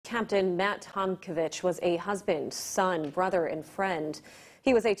Captain Matt Tomkiewicz was a husband, son, brother, and friend.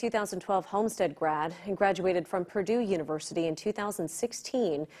 He was a 2012 Homestead grad and graduated from Purdue University in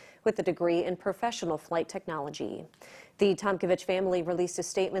 2016 with a degree in professional flight technology. The Tomkiewicz family released a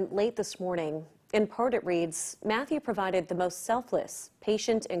statement late this morning. In part, it reads, "Matthew provided the most selfless,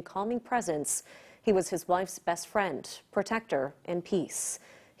 patient, and calming presence. He was his wife's best friend, protector, and peace.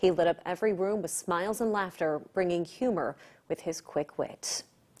 He lit up every room with smiles and laughter, bringing humor with his quick wit."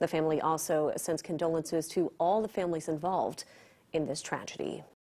 The family also sends condolences to all the families involved in this tragedy.